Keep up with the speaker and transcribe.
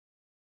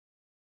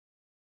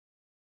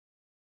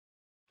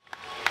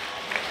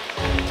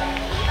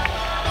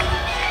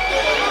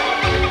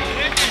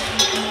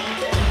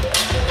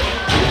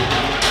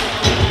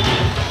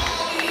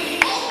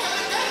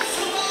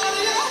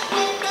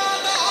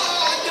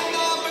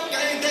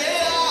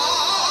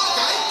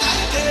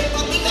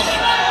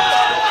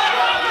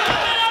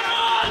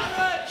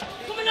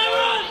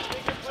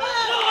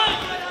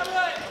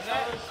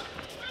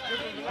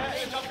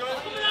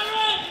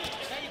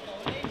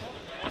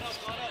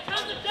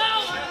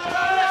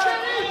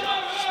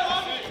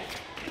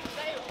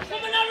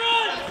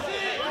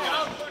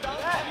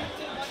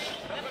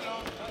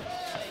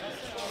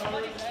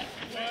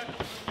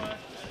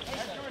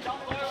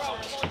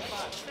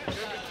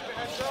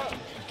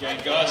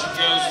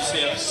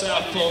here.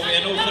 Southpaw,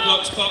 an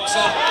orthodox boxer.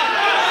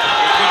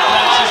 Good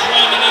punches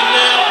roaming in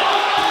now.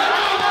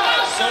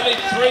 Solid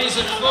 3s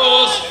and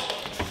 4s.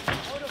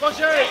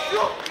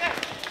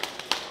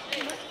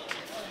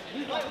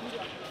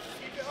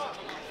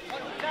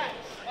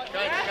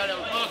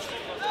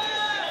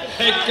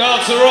 Head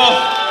guards are off,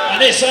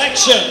 and it's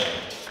action.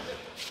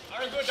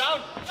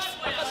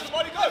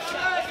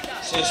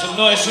 See some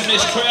noise from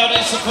this crowd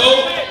in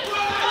support.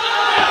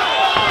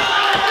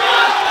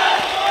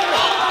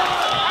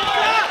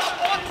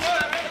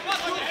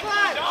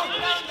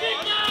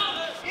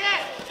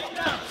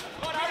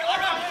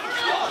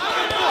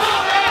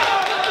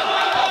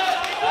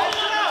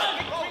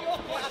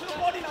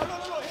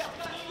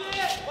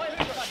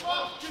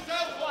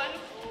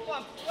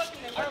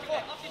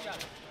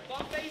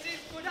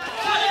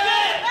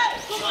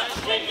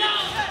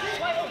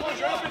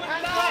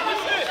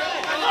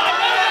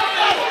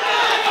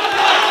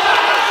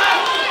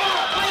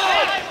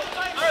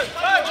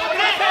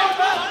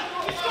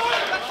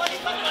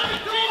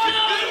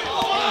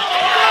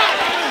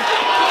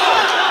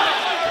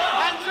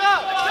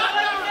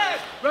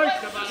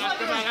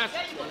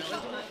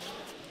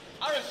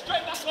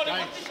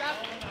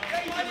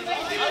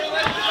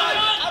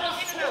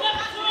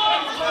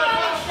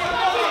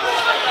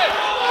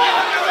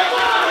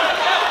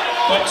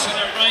 Boxing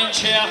at range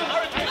here.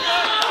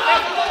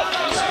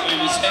 He's moving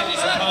his head,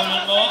 his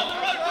opponent more.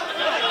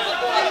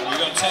 We've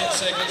got 10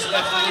 seconds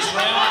left of this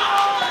round.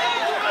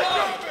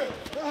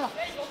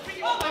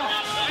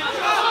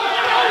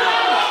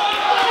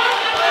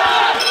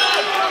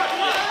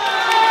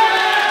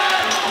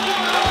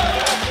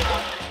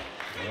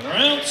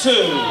 Round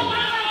 2.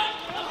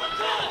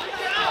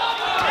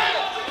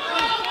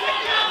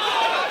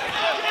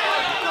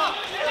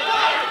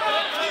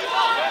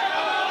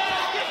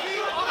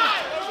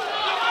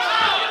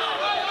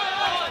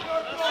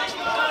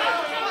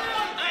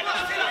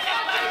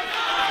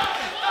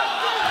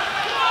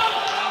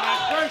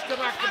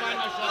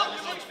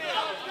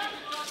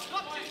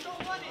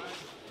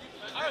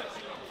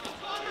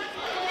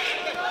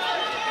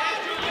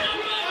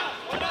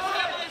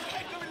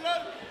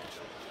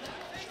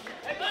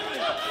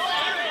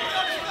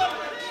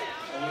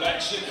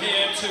 Action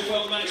here, 2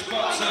 well-matched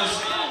boxers.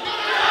 The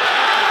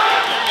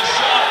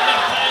sharp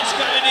left hand's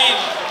going in.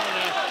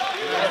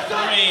 The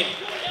referee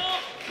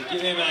to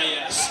give him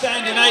a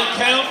standing 8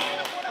 count.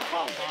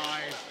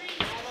 5,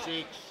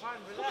 6,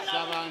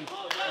 7, 8.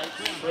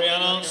 3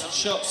 unanswered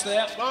shots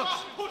there.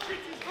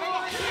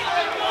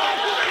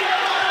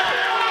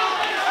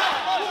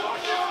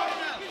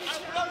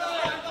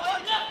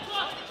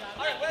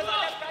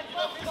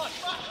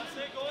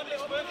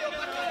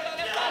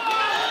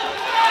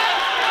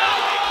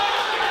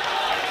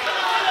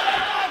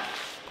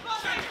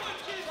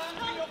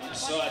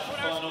 Inside the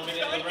final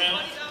minute of the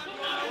round.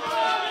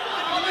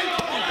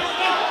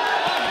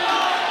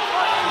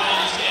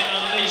 He's getting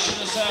unleashed in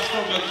the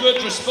southpaw. A good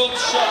response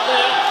shot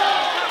there.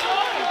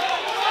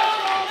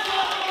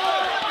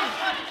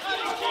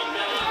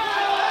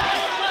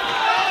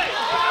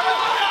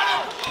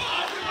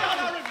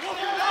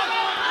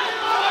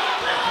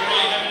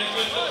 Referee having a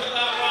good look at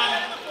that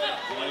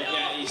one. He'll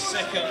get his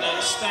second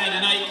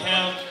standing 8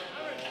 count,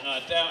 and I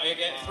doubt he'll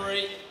get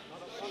 3.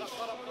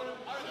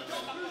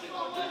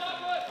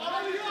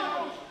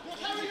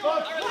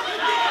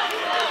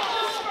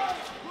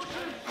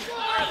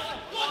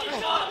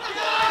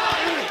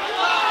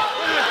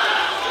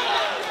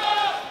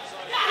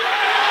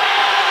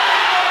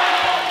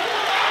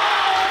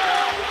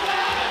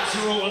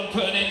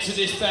 Put an end to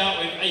this bout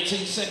with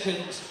 18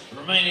 seconds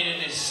remaining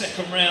in his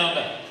second round,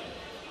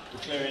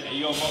 declaring that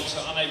your boxer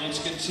unable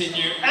to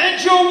continue,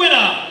 and your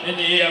winner in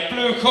the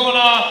blue corner,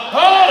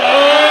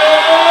 Outta!